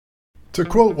To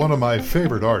quote one of my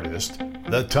favorite artists,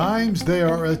 the times they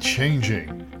are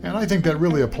a-changing. And I think that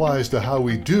really applies to how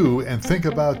we do and think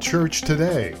about church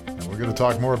today. And we're going to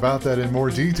talk more about that in more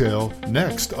detail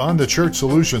next on the Church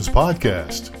Solutions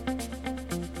Podcast.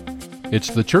 It's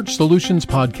the Church Solutions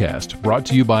Podcast, brought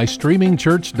to you by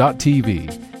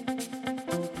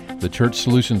streamingchurch.tv. The Church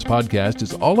Solutions Podcast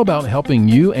is all about helping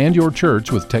you and your church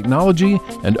with technology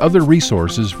and other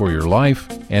resources for your life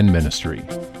and ministry.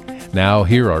 Now,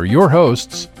 here are your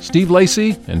hosts, Steve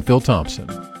Lacey and Phil Thompson.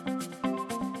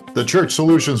 The Church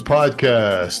Solutions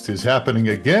Podcast is happening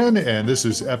again, and this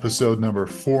is episode number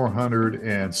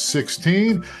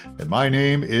 416. And my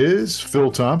name is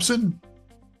Phil Thompson.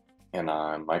 And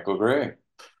I'm Michael Gray.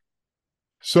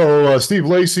 So Steve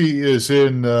Lacey is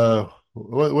in,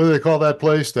 what do they call that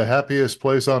place? The happiest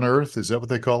place on earth? Is that what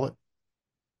they call it?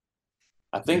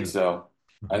 I think so.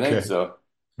 I think so.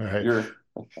 All right.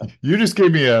 You just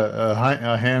gave me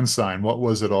a hand sign. What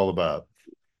was it all about?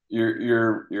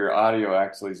 Your audio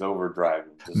actually is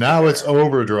overdriving. Now it's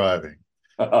overdriving.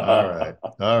 All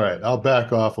right. I'll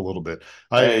back off a little bit.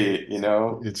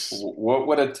 What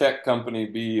would a tech company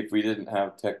be if we didn't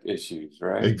have tech issues,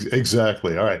 right?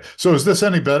 Exactly. All right. So is this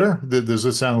any better? Does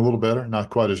this sound a little better? Not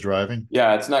quite as driving?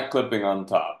 Yeah, it's not clipping on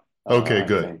top. Okay,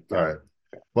 good. All right.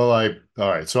 Well,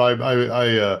 all right. So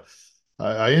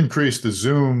I increased the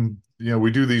Zoom.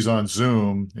 We do these on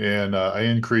Zoom, and I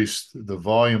increased the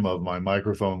volume of my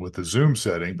microphone with the Zoom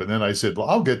setting. But then I said, well,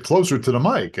 I'll get closer to the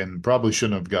mic, and probably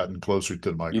shouldn't have gotten closer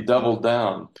to the mic. You doubled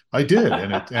down. I did,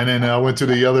 and then I went to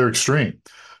the other extreme.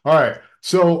 All right,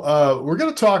 so we're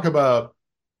going to talk about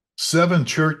 7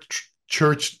 church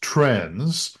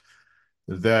trends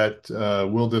that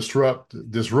will disrupt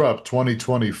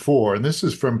 2024, and this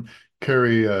is from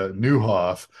Carrie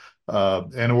Newhoff.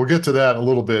 And we'll get to that in a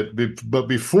little bit. But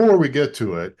before we get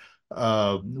to it,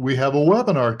 we have a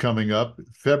webinar coming up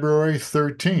February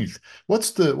 13th.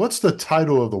 What's the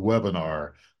title of the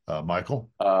webinar, Michael?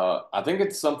 I think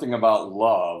it's something about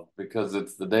love because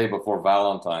it's the day before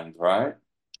Valentine's, right?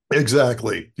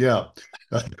 Exactly. Yeah.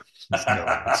 No,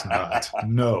 it's not.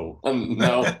 No.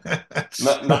 No.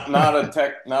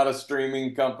 Not a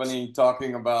streaming company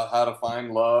talking about how to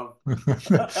find love.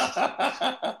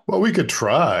 Well, we could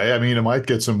try. I mean, it might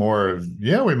get some more.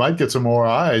 Yeah, we might get some more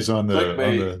eyes on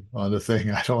the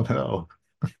thing. I don't know.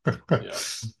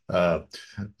 Yeah.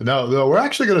 No, we're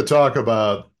actually going to talk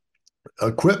about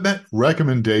equipment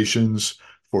recommendations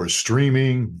for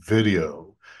streaming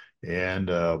video, and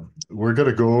we're going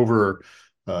to go over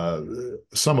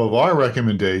some of our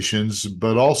recommendations,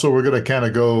 but also we're going to kind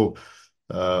of go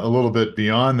a little bit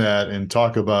beyond that and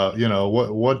talk about,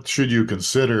 what should you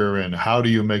consider and how do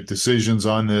you make decisions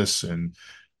on this, and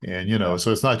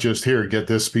so it's not just here, get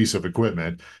this piece of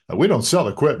equipment. We don't sell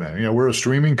equipment. We're a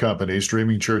streaming company,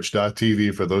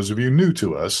 streamingchurch.tv, for those of you new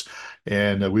to us,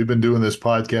 and we've been doing this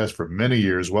podcast for many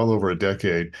years, well over a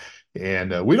decade.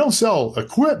 And we don't sell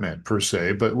equipment per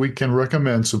se, but we can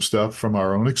recommend some stuff from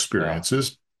our own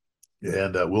experiences. Yeah.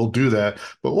 And we'll do that.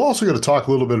 But we're also going to talk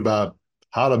a little bit about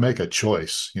how to make a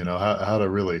choice, how to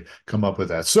really come up with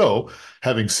that. So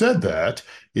having said that,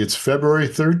 it's February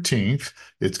 13th.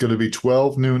 It's going to be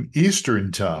 12 noon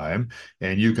Eastern time,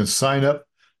 and you can sign up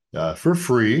for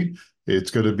free.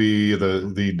 It's going to be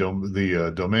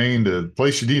the domain, the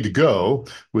place you need to go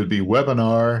would be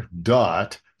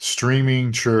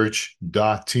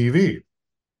webinar.streamingchurch.tv.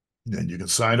 And you can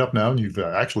sign up now, and you can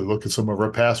actually look at some of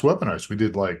our past webinars. We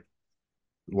did 10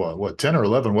 or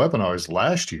 11 webinars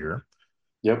last year.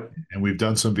 Yep. And we've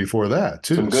done some before that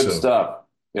too. Some good stuff.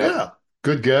 Yep. Yeah.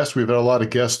 Good guests. We've had a lot of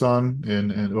guests on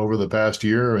and over the past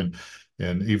year and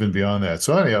even beyond that.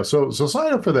 So anyhow, so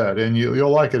sign up for that, and you'll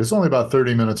like it. It's only about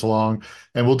 30 minutes long,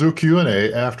 and we'll do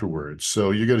Q&A afterwards.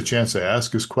 So you get a chance to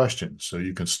ask us questions, so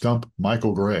you can stump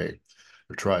Michael Gray,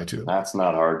 or try to. That's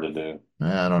not hard to do.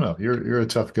 I don't know. You're a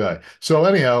tough guy. So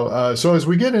anyhow, so as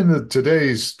we get into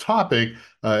today's topic,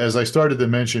 as I started to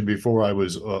mention before I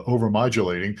was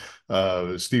overmodulating,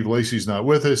 Steve Lacey's not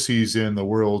with us. He's in the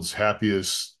world's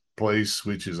happiest place,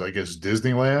 which is, I guess,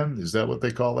 Disneyland. Is that what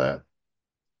they call that?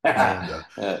 And,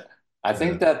 I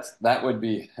think that would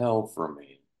be hell for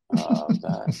me.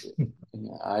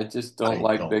 I just don't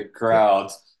like big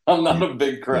crowds. I'm not a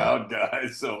big crowd guy,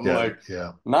 so I'm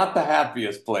not the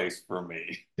happiest place for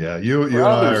me. Yeah, you and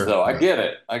others, though. I get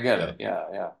it.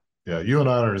 Yeah. Yeah, you and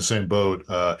I are in the same boat.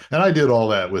 And I did all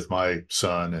that with my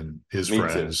son and his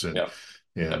friends. Too.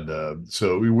 And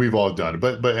so we've all done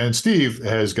it. And Steve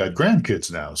has got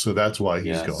grandkids now, so that's why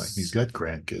he's going. He's Yes. got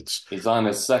grandkids. He's on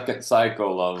his second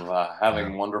cycle of Yeah.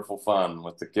 having wonderful fun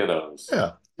with the kiddos.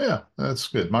 Yeah. Yeah. That's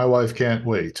good. My wife can't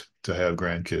wait to have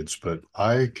grandkids, but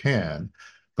I can.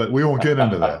 But we won't get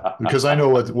into that because I know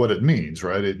what it means,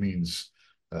 right? It means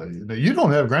you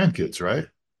don't have grandkids, right?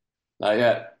 Not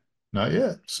yet. Not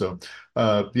yet. So,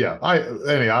 yeah.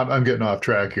 I'm getting off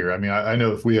track here. I mean, I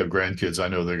know if we have grandkids, I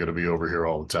know they're going to be over here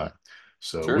all the time.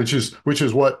 So, Sure. which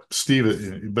is what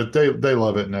Steve, but they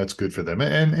love it, and that's good for them.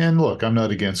 And look, I'm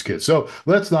not against kids. So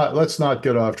let's not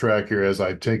get off track here as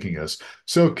I'm taking us.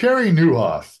 So, Carey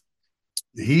Nieuwhof,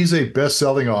 he's a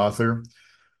best-selling author.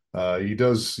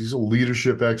 He's a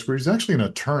leadership expert. He's actually an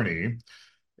attorney,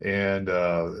 and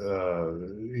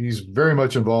he's very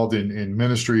much involved in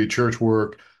ministry, church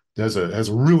work. Has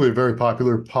a really very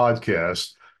popular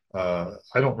podcast. I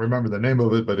don't remember the name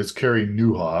of it, but it's Carey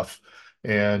Nieuwhof,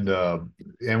 and uh,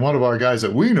 and one of our guys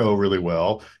that we know really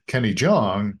well, Kenny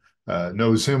Jong,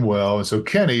 knows him well, and so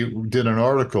Kenny did an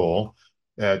article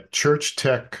at Church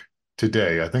Tech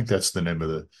Today. I think that's the name of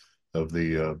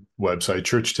the website,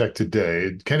 Church Tech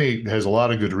Today. Kenny has a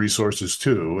lot of good resources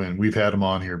too, and we've had him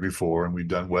on here before, and we've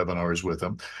done webinars with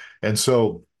him. And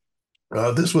so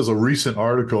this was a recent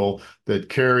article that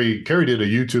Carey did a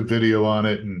YouTube video on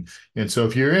it, and so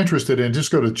if you're interested in,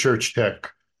 just go to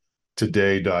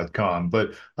churchtechtoday.com.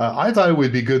 But I thought it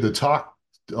would be good to talk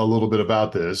a little bit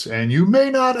about this, and you may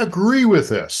not agree with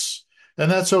this, and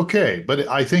that's okay. But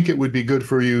I think it would be good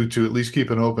for you to at least keep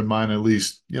an open mind. At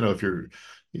least if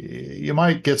you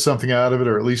might get something out of it,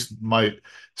 or at least might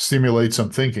stimulate some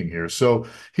thinking here. So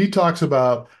he talks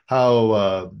about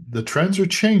how the trends are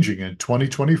changing in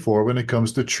 2024 when it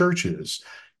comes to churches.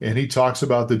 And he talks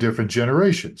about the different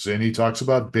generations. And he talks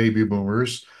about baby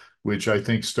boomers, which I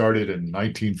think started in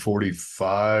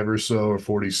 1945 or so, or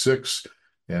 46.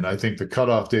 And I think the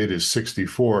cutoff date is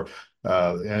 64.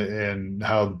 And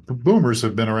how boomers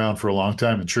have been around for a long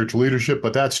time in church leadership,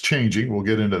 but that's changing. We'll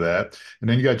get into that. And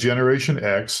then you got Generation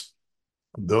X.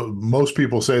 Most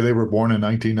people say they were born in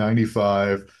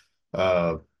 1995.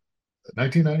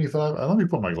 1995? Let me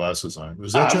put my glasses on.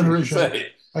 Was that I was going to generation? say,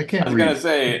 I I can't was going read. to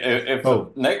say, if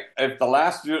Oh, if the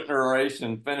last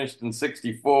generation finished in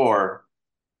 64,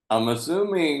 I'm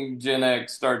assuming Gen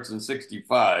X starts in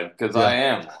 65 because I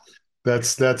yeah. am.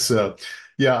 That's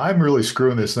yeah, I'm really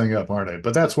screwing this thing up, aren't I?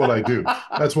 But that's what I do.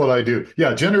 That's what I do.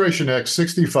 Yeah, Generation X,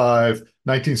 65,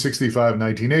 1965,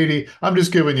 1980. I'm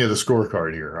just giving you the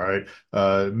scorecard here, all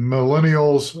right?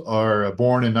 Millennials are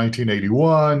born in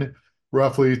 1981,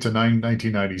 roughly to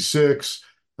 1996.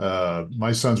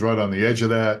 My son's right on the edge of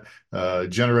that.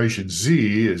 Generation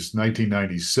Z is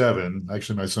 1997.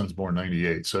 Actually, my son's born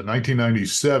 98. So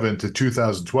 1997 to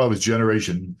 2012 is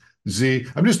Generation Z.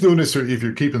 I'm just doing this if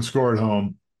you're keeping score at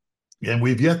home. And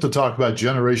we've yet to talk about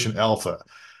Generation Alpha,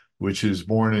 which is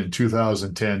born in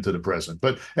 2010 to the present.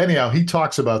 But anyhow, he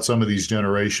talks about some of these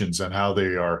generations and how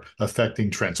they are affecting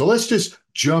trends. So let's just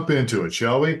jump into it,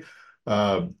 shall we?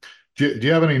 Uh, do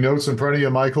you have any notes in front of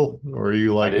you, Michael? Or are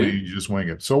you I like me, do. you just wing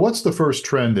it? So what's the first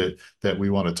trend that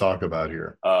we want to talk about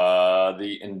here?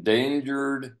 The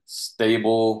endangered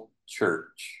stable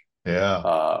church.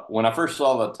 Yeah. When I first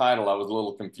saw the title, I was a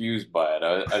little confused by it.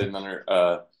 I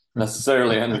didn't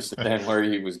necessarily understand where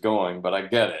he was going, but I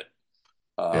get it.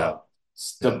 Yeah. Yeah.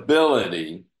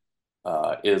 Stability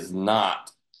is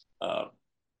not uh,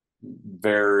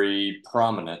 very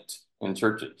prominent in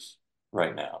churches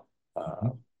right now.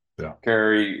 Mhm. Yeah.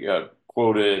 Carey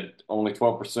quoted only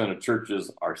 12% of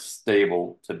churches are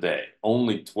stable today.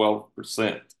 Only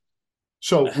 12%.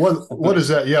 So what is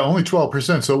that? Yeah, only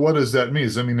 12%. So what does that mean?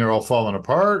 Does that mean they're all falling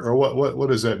apart, or what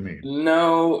does that mean?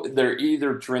 No, they're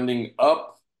either trending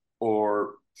up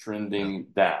or Yeah. trending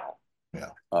down. Yeah.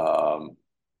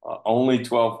 Only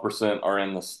 12% are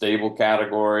in the stable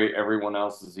category. Everyone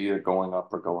else is either going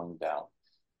up or going down.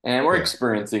 And we're Yeah.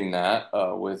 experiencing that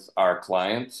with our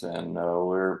clients, and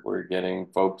we're getting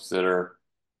folks that are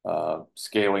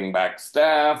scaling back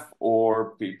staff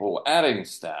or people adding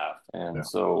staff. And Yeah.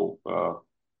 so,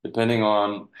 depending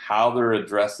on how they're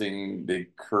addressing the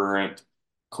current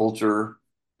culture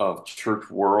of church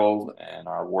world and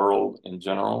our world in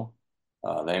general,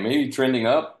 they may be trending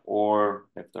up, or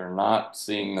if they're not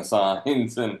seeing the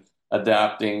signs and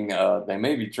adapting, they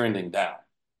may be trending down.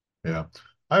 Yeah.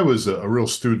 I was a real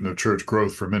student of church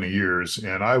growth for many years,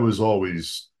 and I was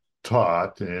always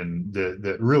taught and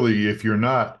that really if you're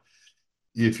not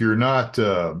if you're not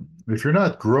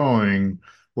growing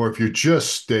or if you're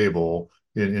just stable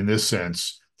in this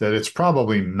sense, that it's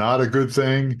probably not a good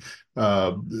thing.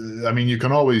 Uh, I mean,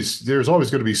 there's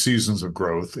always going to be seasons of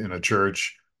growth in a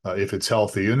church if it's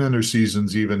healthy, and then there's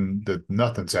seasons even that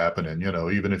nothing's happening,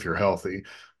 even if you're healthy.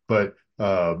 But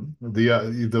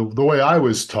the way I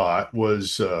was taught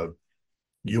was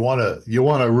you want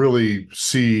to really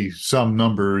see some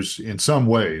numbers in some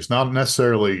ways, not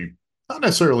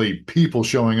necessarily people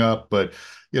showing up, but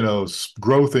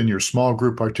growth in your small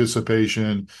group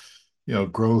participation,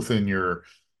 growth in your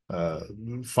uh,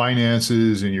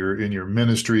 finances in your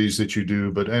ministries that you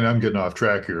do. But and I'm getting off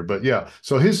track here, but yeah.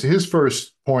 So his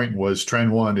first point was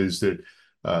trend one is that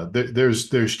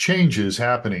there's changes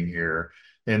happening here,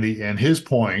 and his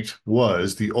point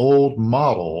was the old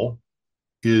model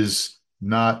is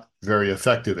not very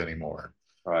effective anymore.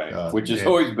 Right. Which has And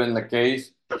always been the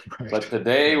case. right, But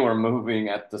today yeah, we're moving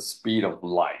at the speed of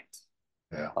light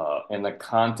yeah, in the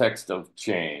context of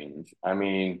change. I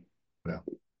mean, yeah,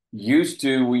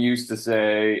 we used to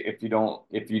say if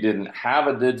you didn't have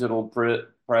a digital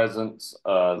presence,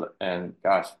 and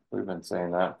gosh, we've been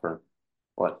saying that for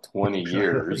what, 20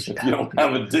 years, if you yeah, don't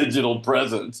have a digital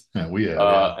presence, yeah. We have,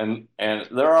 yeah, and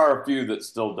there are a few that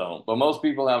still don't, but most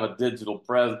people have a digital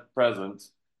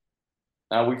presence.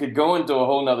 Now we could go into a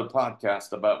whole nother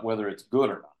podcast about whether it's good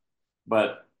or not,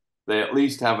 but they at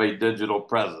least have a digital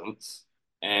presence.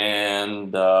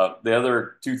 And the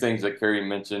other two things that Carrie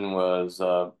mentioned was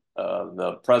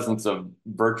the presence of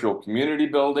virtual community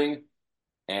building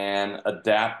and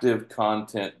adaptive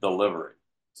content delivery.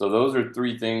 So those are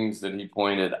three things that he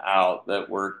pointed out that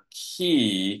were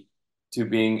key to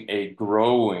being a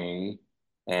growing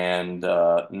and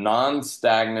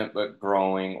non-stagnant but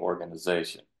growing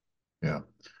organization. yeah.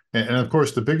 And of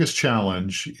course, the biggest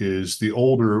challenge is the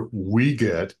older we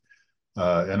get,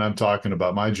 and I'm talking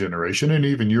about my generation and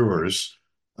even yours.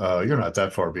 You're not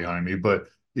that far behind me, but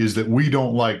is that we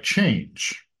don't like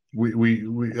change. I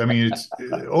mean, it's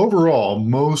overall,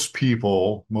 most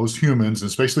people, most humans,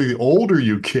 especially the older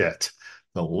you get,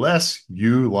 the less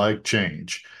you like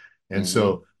change. And Hmm.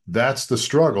 so that's the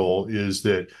struggle is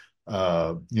that,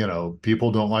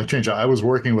 people don't like change. I was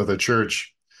working with a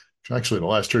church, actually the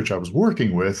last church I was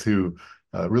working with, who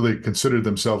really considered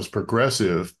themselves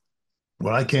progressive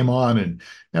when I came on, and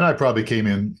I probably came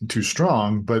in too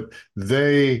strong, but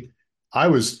I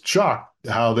was shocked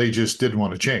how they just didn't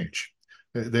want to change.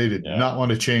 They did Yeah. not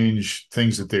want to change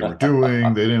things that they were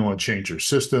doing. They didn't want to change their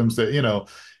systems. And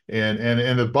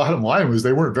the bottom line was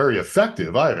they weren't very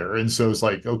effective either. And so it's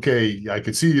like, okay, I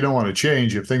could see you don't want to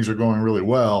change if things are going really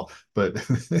well, but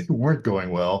they weren't going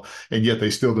well, and yet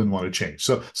they still didn't want to change.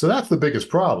 So that's the biggest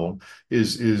problem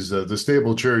is the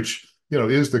stable church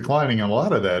is declining. And a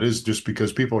lot of that is just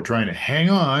because people are trying to hang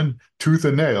on tooth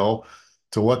and nail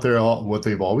to what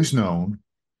they've always known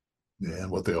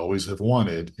and what they always have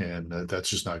wanted, and that's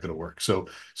just not going to work. So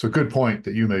good point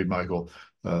that you made, Michael,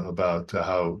 about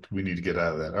how we need to get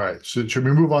out of that. All right, so should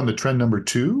we move on to trend number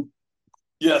two?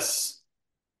 Yes.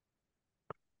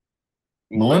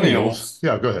 Millennials. Millennials.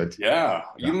 Yeah, go ahead. Yeah.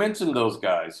 You Yeah. mentioned those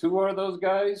guys. Who are those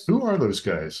guys? Who are those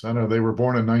guys? I know they were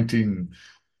born in 81,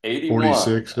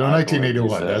 1946. No, I believe you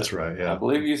 1981. said. That's right. I Yeah.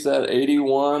 believe you said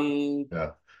 81.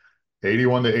 Yeah.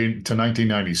 81 to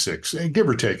 1996, give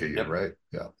or take a year, Yep. right?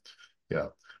 Yeah. Yeah.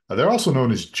 They're also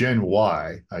known as Gen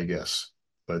Y, I guess,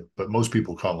 but most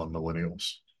people call them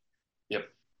millennials. Yep.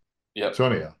 Yep. So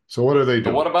anyhow, so what are they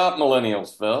So what doing? about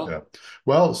millennials, Phil? Yeah.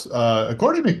 Well,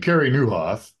 according to Kerry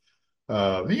Newhoff,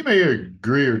 he may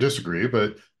agree or disagree,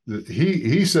 but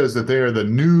he says that they are the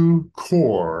new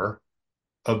core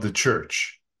of the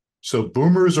church. So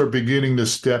boomers are beginning to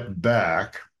step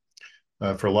back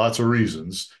for lots of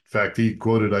reasons. In fact, he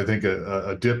quoted, I think,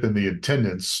 a dip in the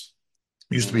attendance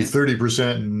used to be Hmm.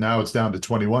 30% and now it's down to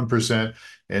 21%,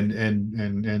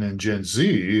 and Gen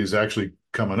Z is actually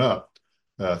coming up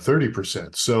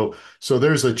 30%. So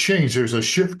there's a change, there's a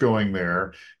shift going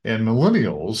there, and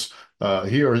millennials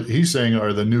he's saying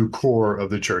are the new core of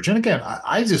the church. And again,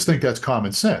 I just think that's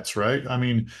common sense, right? I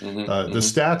mean, Hmm. Hmm. the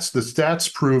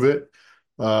stats prove it.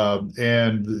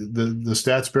 And the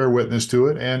stats bear witness to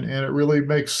it, and it really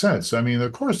makes sense. I mean,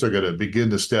 of course, they're going to begin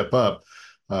to step up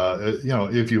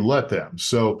if you let them.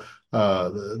 So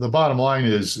the bottom line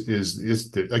is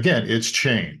that, again, it's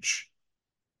change.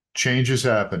 Change is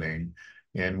happening,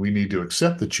 and we need to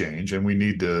accept the change, and we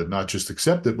need to not just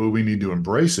accept it, but we need to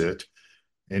embrace it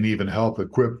and even help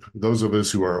equip those of us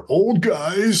who are old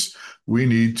guys. We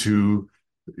need to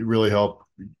really help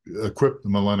equip the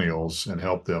millennials and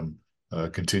help them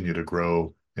continue to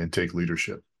grow and take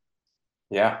leadership.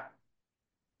 Yeah.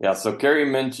 Yeah. So Kerry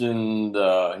mentioned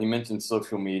he mentioned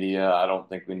social media. I don't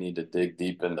think we need to dig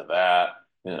deep into that.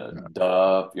 Yeah.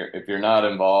 Duh. If you're not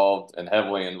involved and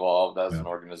heavily involved as Yeah. an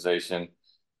organization,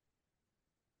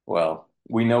 well,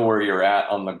 we know where you're at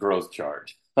on the growth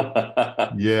chart.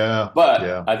 Yeah. But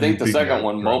Yeah. I think You'd the be second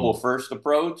one, mobile right. first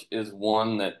approach, is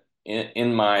one that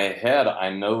in my head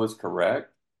I know is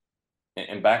correct.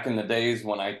 And back in the days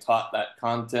when I taught that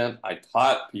content, I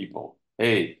taught people,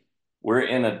 hey, we're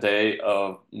in a day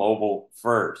of mobile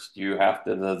first. You have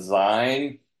to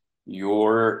design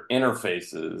your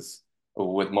interfaces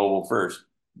with mobile first,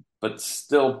 but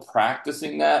still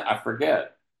practicing that, I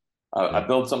forget. I Yeah.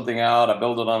 build something out, I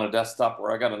build it on a desktop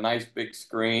where I got a nice big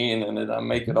screen and then I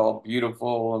make it Mhm. all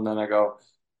beautiful. And then I go,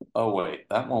 oh, wait,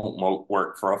 that won't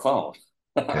work for a phone.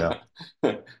 Yeah.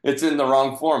 It's in the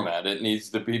wrong format. It needs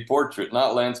to be portrait,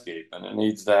 not landscape, and it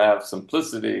needs to have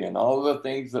simplicity and all the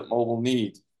things that mobile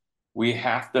needs. We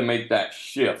have to make that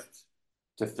shift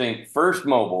to think first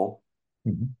mobile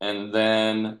Mhm. and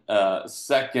then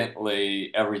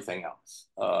secondly everything else.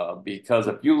 Because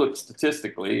if you look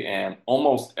statistically, and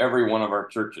almost every one of our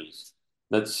churches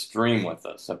that stream with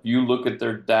us, if you look at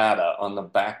their data on the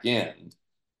back end,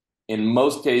 in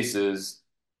most cases,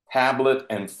 tablet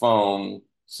and phone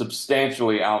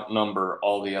substantially outnumber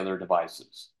all the other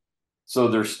devices. So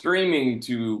they're streaming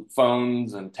to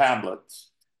phones and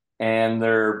tablets, and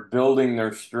they're building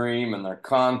their stream and their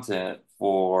content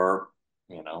for,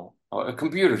 a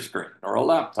computer screen or a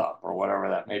laptop or whatever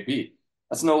that may be.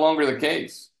 That's no longer the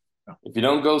case. If you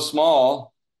don't go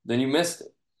small, then you missed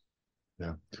it.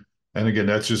 Yeah. And again,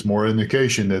 that's just more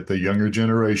indication that the younger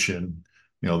generation,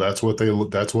 that's what they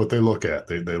look at.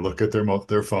 They look at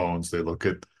their phones, they look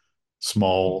at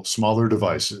smaller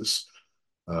devices.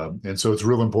 And so it's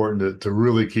real important to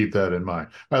really keep that in mind.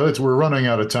 All right, we're running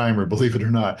out of time, believe it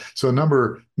or not. So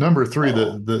number three,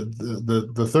 Uh-oh.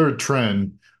 the third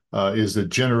trend is that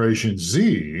Generation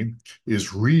Z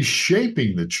is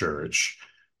reshaping the church.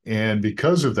 And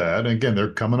because of that, again,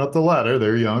 they're coming up the ladder.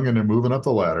 They're young and they're moving up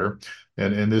the ladder.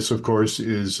 And this, of course,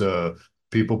 is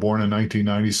people born in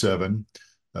 1997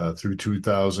 through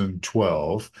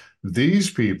 2012. These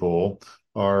people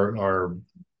are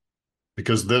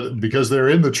because they're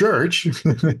in the church,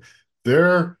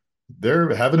 they're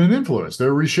they're having an influence.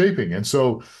 They're reshaping. And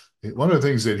so one of the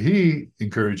things that he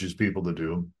encourages people to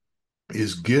do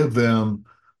is give them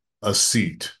a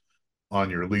seat on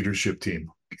your leadership team.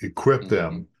 Equip Hmm.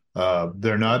 them.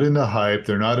 They're not into hype.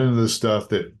 They're not into the stuff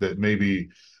that maybe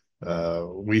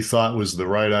we thought was the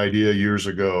right idea years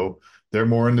ago. They're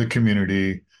more into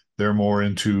community. They're more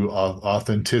into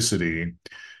authenticity,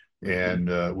 Hmm.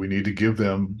 and we need to give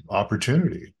them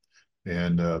opportunity.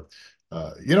 And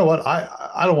you know what?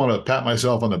 I don't want to pat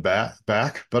myself on the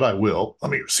back, but I will.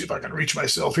 Let me see if I can reach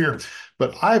myself here.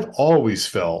 But I've always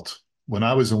felt when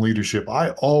I was in leadership, I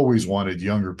always wanted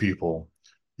younger people.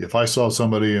 If I saw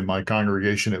somebody in my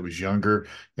congregation that was younger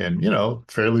and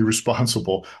fairly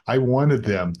responsible, I wanted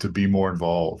them to be more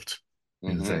involved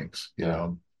in Hmm. things. Yeah,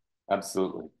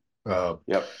 absolutely. Uh,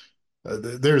 Yep.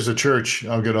 there's a church.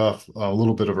 I'll get off a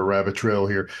little bit of a rabbit trail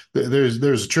here.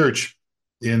 There's a church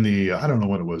in the I don't know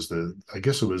when it was I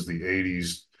guess it was the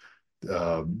 80s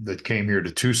that came here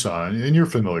to Tucson, and you're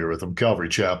familiar with them, Calvary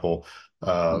Chapel,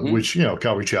 Hmm. which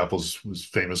Calvary Chapel was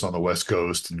famous on the West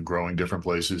Coast and growing different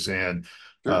places. And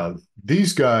Sure.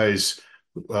 these guys,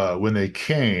 when they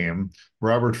came,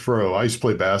 Robert Furrow, I used to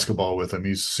play basketball with him.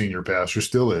 He's a senior pastor,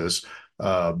 still is.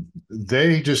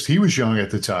 He was young at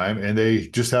the time, and they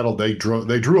just they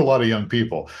drew a lot of young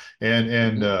people,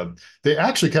 and Hmm. they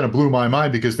actually kind of blew my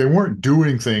mind because they weren't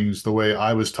doing things the way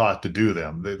I was taught to do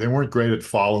them. They weren't great at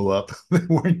follow up. They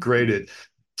weren't great at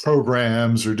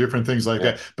programs or different things like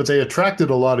Yeah. that, but they attracted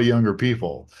a lot of younger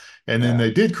people. And then Yeah.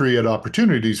 they did create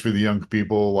opportunities for the young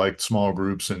people, like small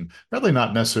groups, and really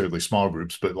not necessarily small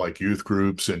groups, but like youth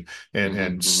groups Hmm. and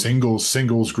Hmm.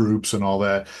 singles groups and all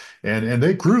that. And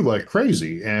they grew like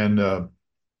crazy. And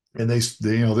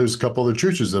there's a couple other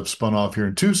churches that have spun off here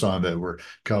in Tucson that were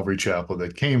Calvary Chapel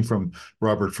that came from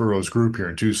Robert Furrow's group here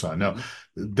in Tucson. Now,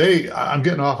 Hmm. I'm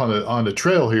getting off on the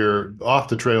trail here, off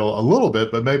the trail a little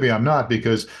bit, but maybe I'm not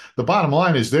because the bottom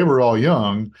line is they were all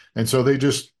young, and so they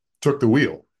just took the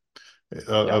wheel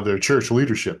of Yeah. their church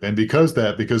leadership, and because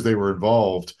they were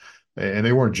involved, and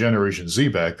they weren't Generation Z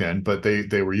back then, but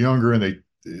they were younger, and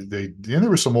and there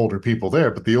were some older people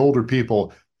there, but the older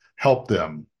people helped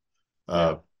them.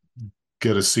 Uh, Yeah.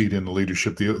 get a seat in the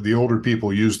leadership. The older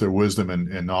people use their wisdom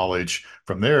and knowledge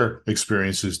from their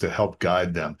experiences to help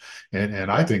guide them.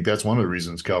 And I Yeah. think that's one of the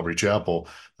reasons Calvary Chapel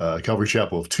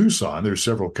of Tucson, there's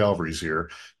several Calvaries here.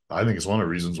 I think it's one of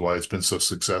the reasons why it's been so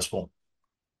successful.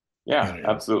 Yeah. You know,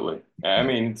 Absolutely. I yeah.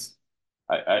 mean,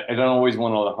 I don't always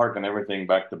want to harken everything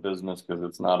back to business because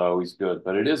it's not always good,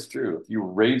 but it is true. If you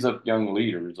raise up young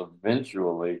leaders,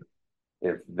 eventually,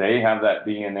 if they have that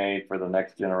DNA for the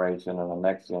next generation and the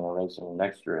next generation and the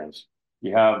next generation,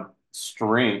 you have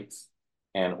strength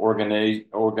and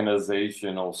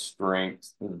organizational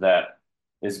strength that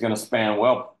is going to span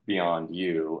well beyond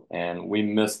you. And we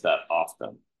miss that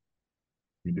often.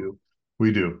 We do.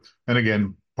 We do. And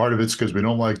again, part of it's because we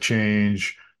don't like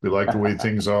change. We like the way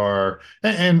things are.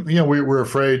 We're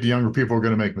afraid younger people are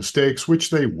going to make mistakes,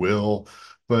 which they will.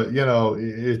 But,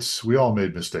 we all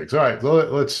made mistakes. All right.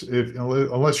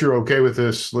 Unless you're okay with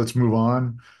this, let's move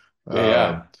on.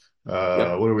 Yeah, Uh, yeah.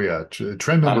 Yep. what are we at? Trend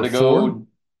Time number to 4. go,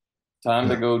 time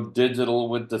to Yeah. go digital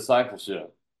with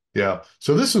discipleship. Yeah.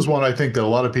 So this is one I think that a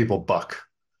lot of people buck.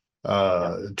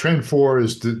 Yeah. Trend 4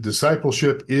 is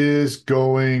discipleship is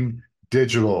going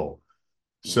digital.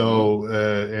 Hmm. So,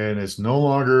 and it's no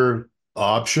longer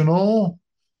optional,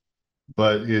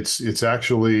 but it's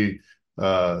actually,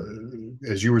 uh,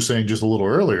 as you were saying just a little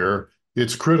earlier,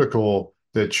 it's critical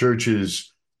that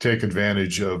churches take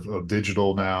advantage of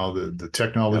digital now. The Yep.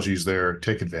 technology's there,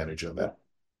 take advantage of it. Yeah.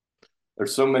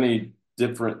 There's so many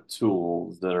different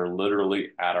tools that are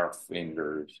literally at our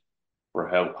fingers for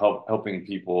helping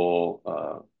people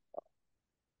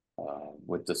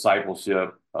with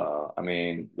discipleship. I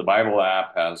mean, the Bible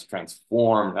app has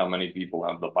transformed how many people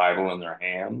have the Bible in their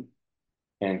hand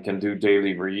and can do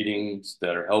daily readings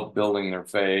that are help building their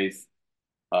faith.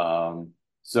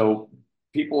 So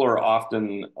people are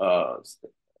often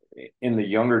in the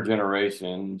younger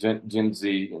generation, Gen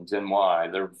Z and Gen Y,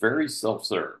 they're very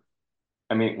self-served.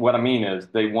 I mean, what I mean is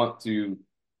they want to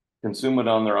consume it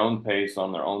on their own pace,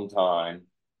 on their own time,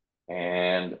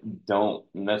 and don't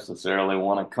necessarily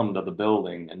want to come to the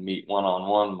building and meet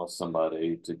one-on-one with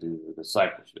somebody to do the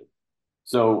discipleship.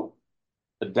 So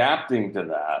adapting to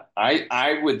that,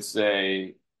 I would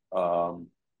say um,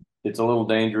 it's a little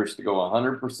dangerous to go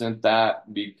 100%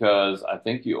 that because I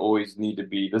think you always need to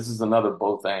be. This is another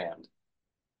both and.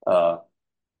 Uh,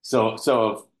 so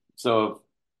if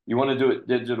you want to do it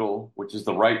digital, which is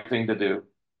the right thing to do,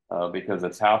 because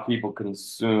it's how people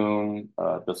consume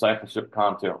discipleship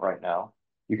content right now.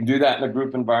 You can do that in a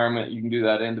group environment. You can do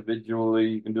that individually.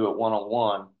 You can do it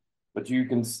one-on-one, but you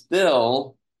can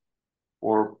still,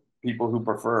 for people who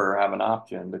prefer, have an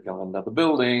option to come into the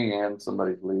building and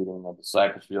somebody's leading a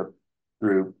discipleship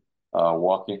group,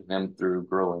 walking them through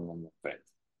growing in their faith.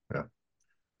 Yeah.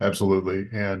 Absolutely.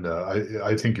 And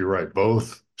I think you're right.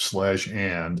 Both slash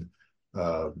and,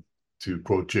 uh, to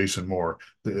quote Jason Moore,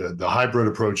 the hybrid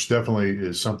approach definitely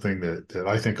is something that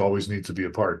I think always needs to be a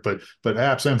part. But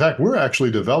apps, in fact, we're actually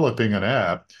developing an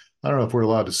app. I don't know if we're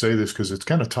allowed to say this because it's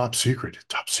kind of top secret,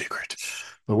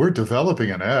 but we're developing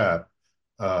an app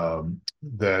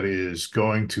that is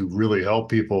going to really help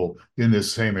people in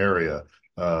this same area.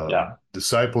 Yeah.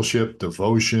 Discipleship,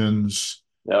 devotions,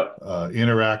 Yep.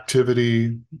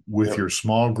 interactivity with your Yep.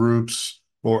 small groups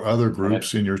or other And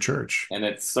groups in your church.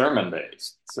 it's sermon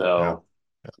based. Yeah. So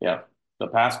yeah, the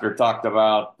pastor talked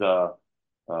about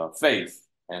faith,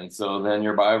 and so then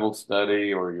your Bible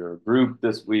study or your group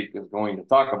this week is going to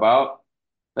talk about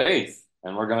faith,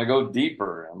 and we're going to go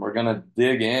deeper, and we're going to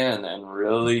dig in and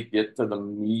really get to the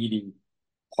meaty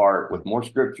part with more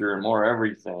scripture and more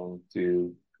everything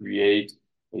to create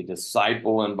a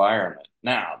disciple environment.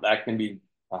 Now, that can be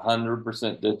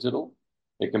 100% digital,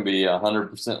 it can be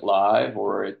 100% live,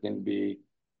 or it can be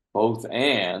both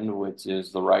and, which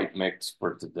is the right mix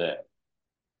for today.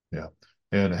 Yeah.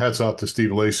 And hats off to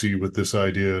Steve Lacy with this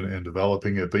idea and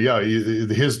developing it. But yeah,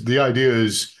 the idea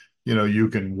is, you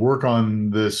can work on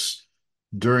this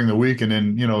during the week, and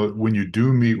then, when you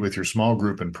do meet with your small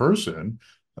group in person,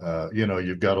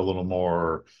 you've got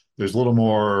there's a little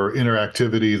more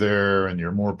interactivity there, and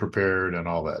you're more prepared and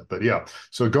all that. But yeah,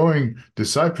 so going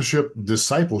discipleship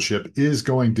is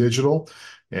going digital,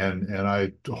 and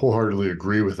I wholeheartedly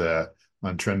agree with that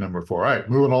on trend number 4. All right,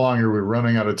 moving along here. We're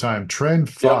running out of time. Trend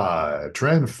Yep. five.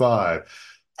 Trend 5.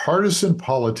 Partisan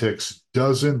politics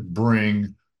doesn't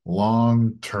bring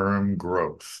long-term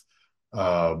growth.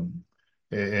 Um,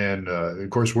 and of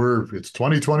course, it's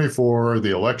 2024.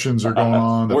 The elections are going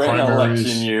on. The We're in election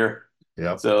primaries. year,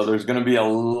 Yep. so there's going to be a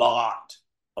lot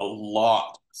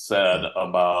said Yeah.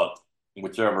 about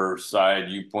whichever side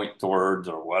you point towards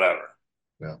or whatever.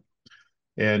 Yeah.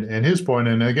 And his point,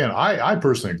 and again, I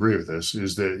personally agree with this,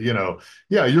 is that,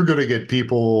 yeah, you're going to get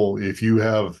people if you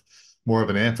have more of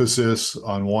an emphasis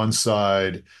on one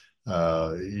side.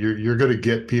 You're going to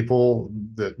get people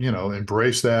that,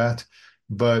 embrace that.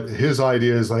 but his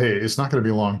idea is like, hey, it's not going to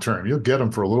be long term. You'll get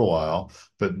them for a little while,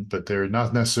 but they're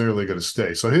not necessarily going to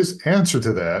stay. So his answer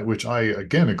to that, which I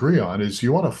again agree on, is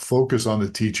you want to focus on the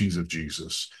teachings of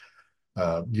Jesus.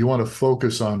 You want to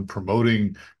focus on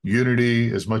promoting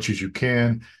unity as much as you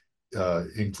can,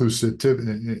 inclusive,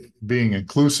 being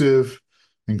inclusive,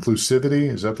 inclusivity.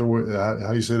 Is that the word?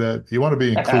 How you say that? You want to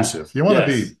be inclusive.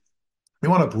 Yes. You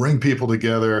want to bring people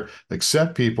together,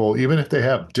 accept people, even if they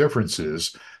have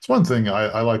differences. It's one thing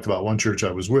I liked about one church I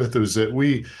was with is that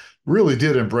we really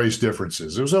did embrace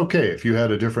differences. It was okay if you had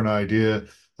a different idea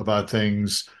about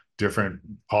things, different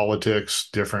politics,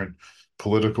 different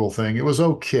political thing. It was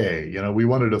okay. We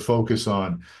wanted to focus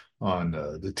on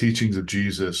the teachings of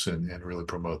Jesus and really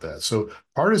promote that. So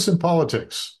partisan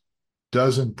politics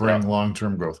doesn't bring Yep.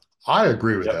 long-term growth. I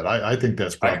agree with that. Yep. I think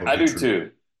that's I probably do true.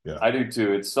 too. Yeah. I do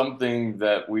too. It's something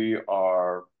that we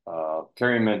are,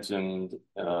 Carrie mentioned,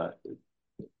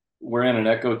 we're in an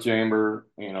echo chamber.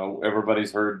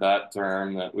 Everybody's heard that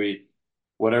term that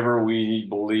whatever we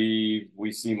believe,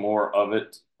 we see more of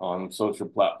it on social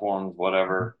platforms,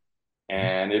 whatever.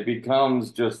 And it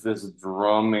becomes just this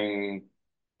drumming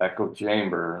echo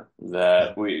chamber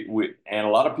Yeah, that and a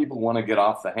lot of people want to get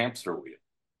off the hamster wheel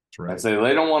that's and right. say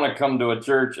they don't want to come to a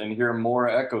church and hear more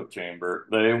echo chamber.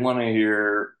 They want to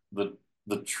hear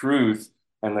the truth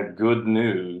and the good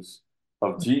news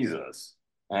of Jesus.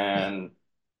 Yeah. And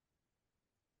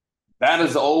that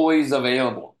is always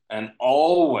available and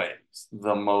always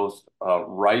the most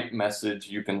right message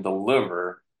you can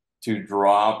deliver to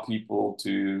draw people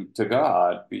to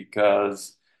God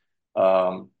because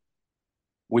um,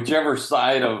 whichever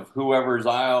side of whoever's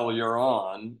aisle you're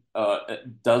on,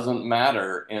 it doesn't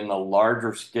matter in the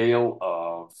larger scale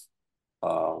of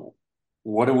uh,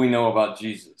 what do we know about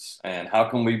Jesus and how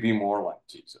can we be more like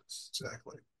Jesus?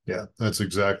 Exactly. Yeah, that's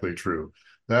exactly true.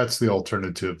 That's the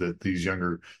alternative that these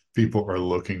younger people are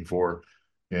looking for.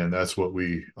 And that's what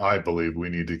I believe we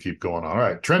need to keep going on. All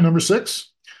right. Trend number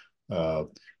 6. Uh,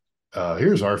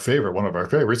 here's our favorite, one of our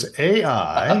favorites,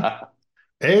 AI.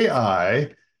 AI,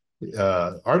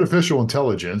 artificial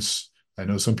intelligence. I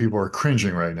know some people are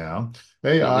cringing right now.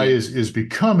 AI Hmm. is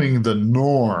becoming the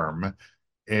norm.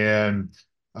 And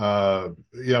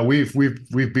yeah, we've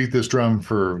beat this drum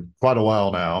for quite a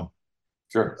while now.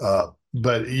 Sure.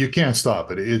 But you can't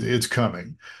stop it. It's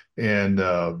coming. And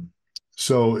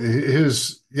so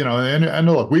and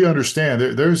look, we understand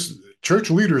there's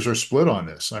church leaders are split on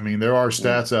this. I mean, there are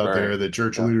stats out Very. there that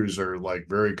church Yeah. leaders are like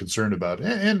very concerned about.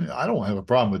 And I don't have a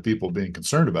problem with people being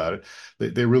concerned about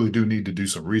it. They really do need to do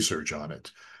some research on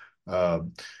it. Uh,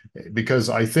 because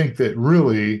I think that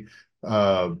really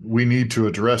we need to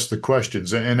address the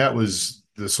questions. And that was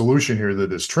the solution here to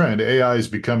this trend. AI is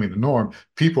becoming the norm.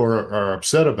 People are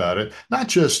upset about it, not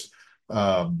just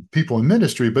people in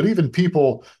ministry, but even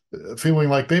people feeling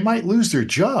like they might lose their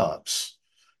jobs.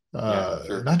 Yeah.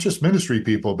 Sure. Not just ministry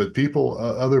people, but people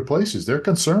other places. They're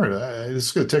concerned.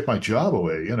 It's going to take my job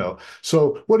away.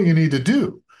 So what do you need to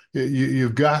do?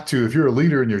 You've got to, if you're a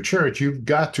leader in your church, you've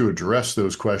got to address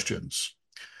those questions.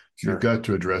 You've Sure. got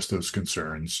to address those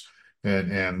concerns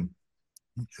and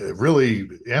really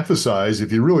emphasize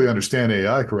if you really understand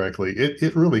AI correctly,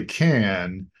 it really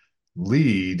can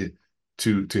lead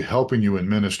to helping you in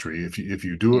ministry if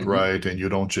you do it Hmm. right and you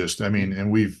don't just I mean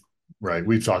and we've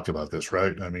talked about this,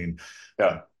 right? I mean,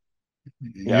 Yeah.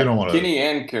 you Yeah. don't want Kenny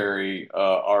and Carrie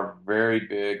are very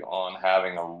big on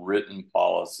having a written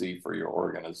policy for your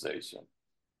organization.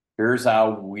 Here's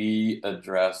how we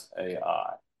address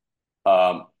AI.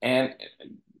 And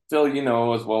Phil, you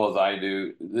know as well as I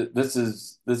do, this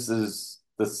is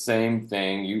the same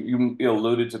thing. You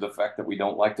alluded to the fact that we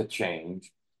don't like to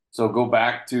change. So go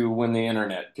back to when the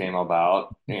internet came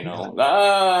about.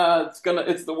 to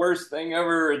It's the worst thing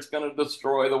ever. It's gonna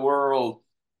destroy the world,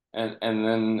 and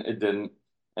then it didn't.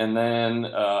 And then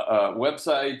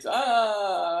websites.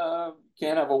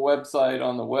 Can't have a website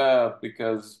on the web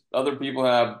because other people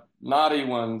have naughty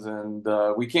ones, and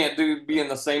we can't be in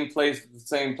the same place at the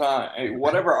same time.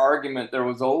 Whatever argument, there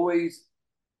was always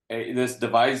this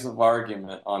divisive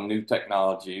argument on new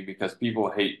technology because people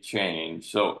hate change.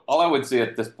 So all I would say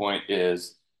at this point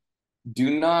is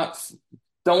do not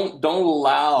don't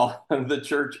allow the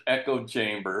church echo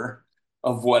chamber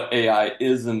of what AI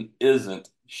is and isn't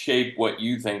shape what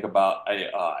you think about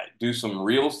AI. Do some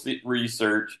real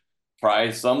research,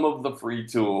 try some of the free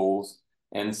tools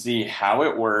and see how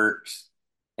it works.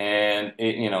 And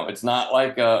it's not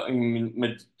like a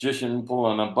magician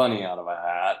pulling a bunny out of a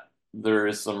hat. There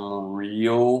is some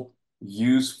real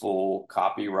useful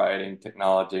copywriting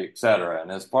technology, etc. And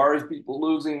as far as people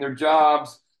losing their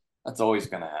jobs, that's always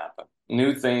going to happen.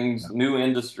 new Yeah. things, new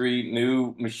industry,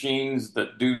 new machines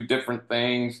that do different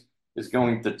things is Yeah.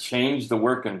 going to change the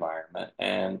work environment.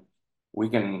 And we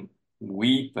can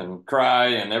weep and cry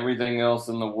and everything else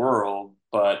in the world,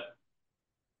 but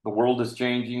the world is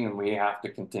changing and we have to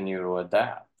continue to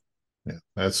adapt. Yeah,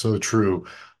 that's so true.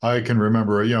 I can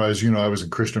remember, as you know, I was in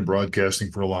Christian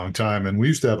broadcasting for a long time, and we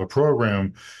used to have a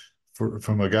program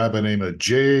from a guy by the name of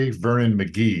J. Vernon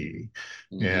McGee.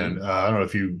 And Hmm. I don't know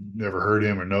if you ever heard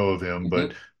him or know of him,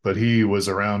 but Hmm. he was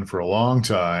around for a long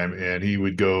time, and he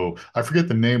would go. I forget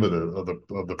the name of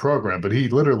the program, but he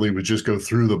literally would just go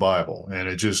through the Bible, and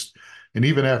it just. And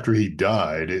even after he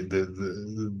died,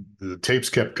 the tapes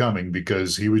kept coming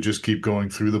because he would just keep going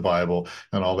through the Bible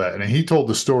and all that. And he told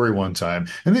the story one time.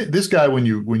 And this guy, when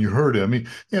you heard him,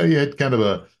 he had kind of a,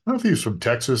 I don't know if he was from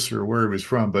Texas or where he was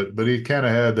from, but he kind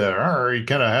of had that. He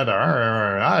kind of had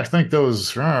the. I think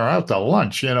those out to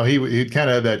lunch. He kind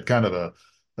of had that kind of a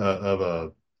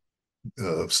of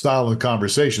a style of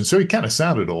conversation. So he kind of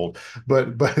sounded old,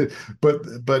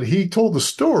 but he told the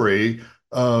story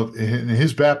of in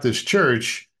his Baptist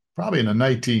church, probably in the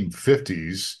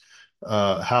 1950s,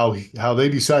 how they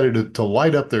decided to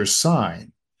light up their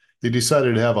sign. They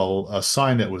decided to have a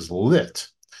sign that was lit,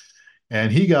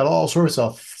 and he got all sorts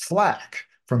of flack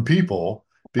from people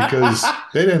because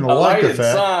they didn't A like the lighted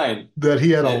fact sign. that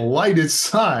he had a Yeah. lighted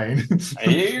sign.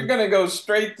 You're going to go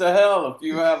straight to hell if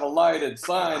you have a lighted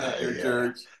sign at your Yeah.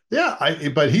 church. Yeah,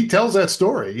 but he tells that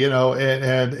story, and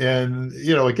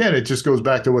again, it just goes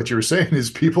back to what you were saying is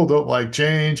people don't like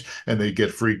change and they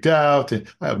get freaked out. And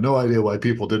I have no idea why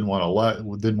people didn't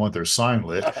want their sign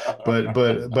lit, but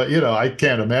I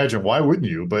can't imagine why wouldn't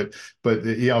you? But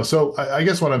so I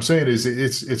guess what I'm saying is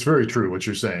it's very true what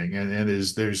you're saying, and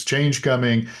is there's change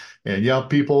coming, and yeah,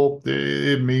 people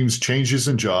it means changes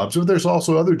in jobs, but there's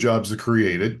also other jobs that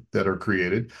are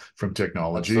created from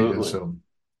technology, and Absolutely. so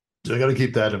I got to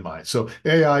keep that in mind. So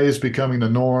AI is becoming the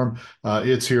norm.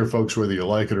 It's here, folks, whether you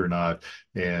like it or not,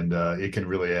 and it can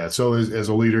really add. So as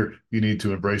a leader, you need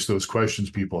to embrace those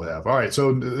questions people have. All right.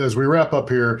 So as we wrap up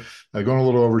here, going a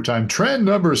little over time, trend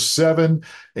number 7: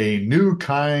 a new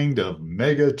kind of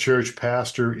mega church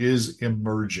pastor is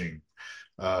emerging.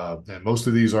 And most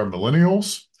of these are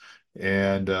millennials.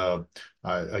 And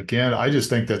again, I just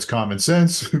think that's common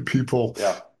sense. People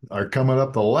Yeah. are coming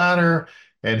up the ladder,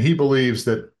 and he believes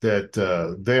that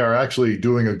they are actually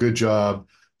doing a good job.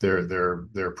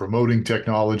 They're promoting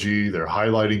technology. They're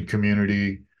highlighting community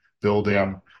Yeah.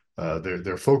 building.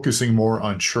 They're focusing more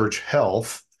on church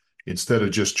health instead of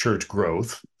just church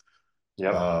growth.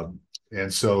 Yep. Um,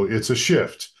 and so it's a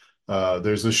shift.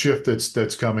 There's a shift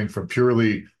that's coming from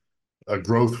purely a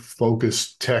growth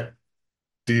focused tech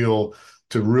deal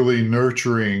to really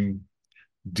nurturing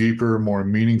deeper, more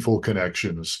meaningful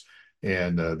connections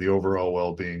and the overall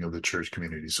well being of the church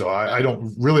community. So I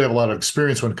don't really have a lot of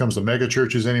experience when it comes to mega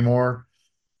churches anymore.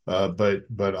 But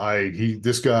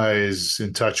this guy is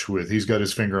in touch with. He's got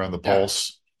his finger on the Yeah.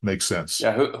 pulse. Makes sense.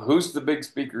 Yeah. Who's the big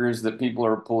speakers that people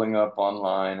are pulling up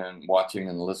online and watching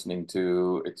and listening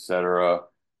to, etc.?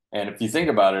 And if you think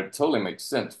about it, it totally makes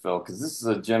sense, Phil, because this is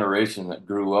a generation that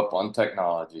grew up on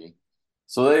technology.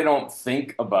 So they don't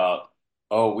think about,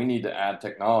 oh, we need to add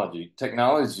technology.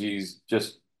 Technology is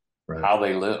just Right. how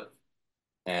they live.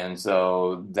 And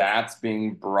so that's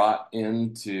being brought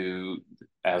into,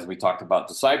 as we talked about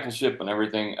discipleship and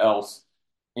everything else,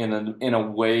 in a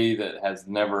way that has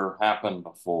never happened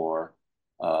before,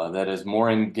 that is more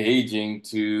engaging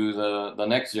to the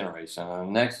next generation and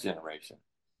the next generation.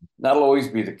 That'll always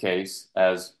be the case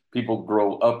as people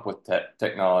grow up with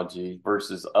technology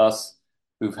versus us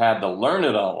who've had to learn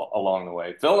it all along the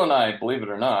way. Phil and I, believe it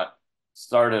or not,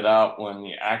 started out when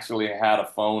you actually had a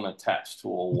phone attached to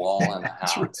a wall in the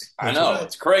That's right. house. I That's know right.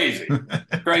 it's crazy,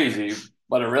 crazy,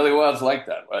 but it really was like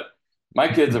that. But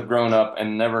my kids have grown up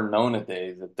and never known a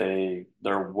day that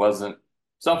there wasn't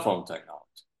cell phone technology.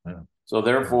 Yeah. So Yeah.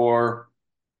 therefore,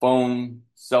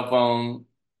 cell phone,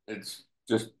 it's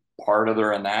just part of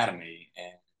their anatomy,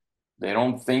 and they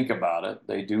don't think about it.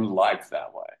 They do life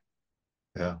that way.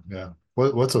 Yeah. Yeah.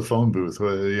 What's a phone booth?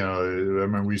 Well, I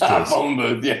remember we used to A phone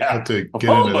booth, have yeah. to A get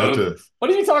phone into that booth? to.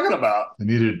 What are you talking about? I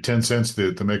needed 10 cents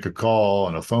to make a call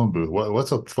on a phone booth.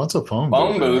 What's a phone booth?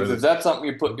 Phone And booth, are is they, that something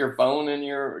you put your phone in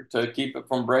your to keep it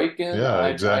from breaking? yeah, I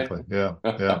exactly. Yeah,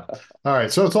 yeah. All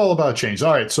right. So it's all about change.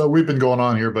 All right. So we've been going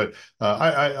on here, but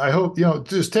I hope,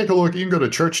 just take a look. You can go to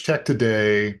Church Tech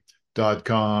Today.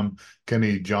 com,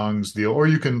 Kenny Jong's deal, or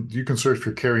you can search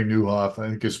for Kerry Newhoff. I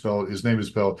think his name is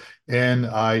spelled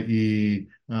N-I-E.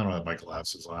 I don't have my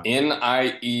glasses on.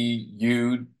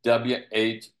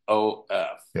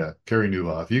 Nieuwhof. Yeah, Kerry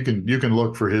Newhoff. You can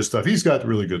look for his stuff. He's got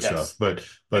really good stuff. Yes. But And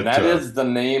but that is the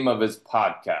name of his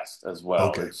podcast as well.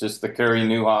 okay. It's just the Kerry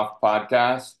Newhoff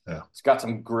podcast. Yeah. It's got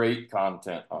some great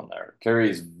content on there. Kerry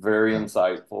is very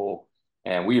insightful,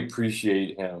 and we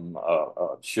appreciate him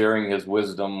sharing his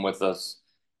wisdom with us.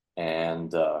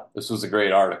 And this was a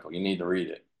great article. You need to read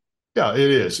it. Yeah, it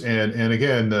is. And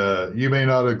again, you may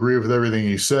not agree with everything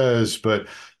he says, but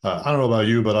I don't know about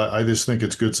you, but I just think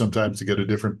it's good sometimes to get a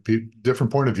different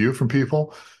point of view from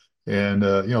people. And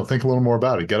think a little more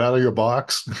about it. Get out of your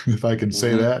box, if I can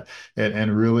say Mm-hmm. that,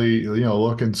 and really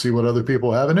look and see what other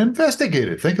people have and investigate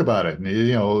it. Think about it,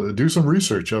 and do some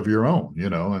research of your own,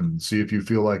 and see if you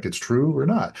feel like it's true or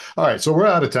not. All right, so we're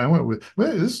out of time.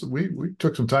 We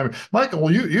took some time. Michael,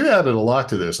 well, you added a lot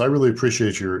to this. I really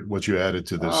appreciate what you added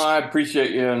to this. I appreciate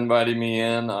you inviting me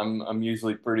in. I'm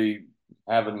usually pretty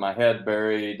having my head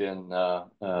buried and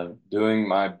doing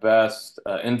my best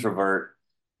introvert.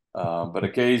 But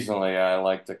occasionally I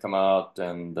like to come out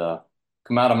and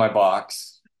come out of my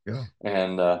box Yeah.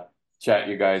 and chat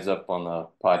you guys up on the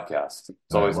podcast.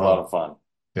 It's All right. always a lot Well, of fun.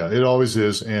 yeah, it always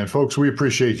is. And folks, we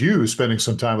appreciate you spending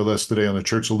some time with us today on the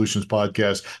Church Solutions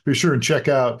podcast. Be sure and check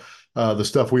out the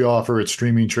stuff we offer at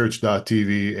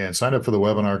streamingchurch.tv and sign up for the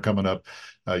webinar coming up.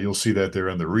 You'll see that there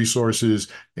in the resources.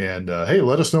 And hey,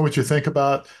 let us know what you think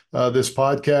about this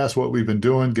podcast, what we've been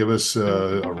doing. Give us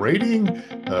a rating,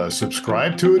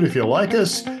 subscribe to it if you like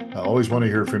us. I always want to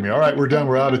hear from you. All right, we're done.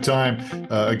 We're out of time.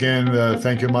 Again,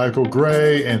 thank you, Michael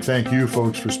Gray, and thank you,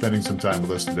 folks, for spending some time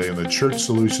with us today on the Church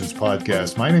Solutions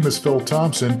podcast. My name is Phil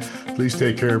Thompson. Please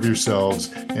take care of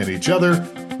yourselves and each other.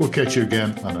 We'll catch you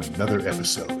again on another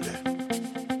episode.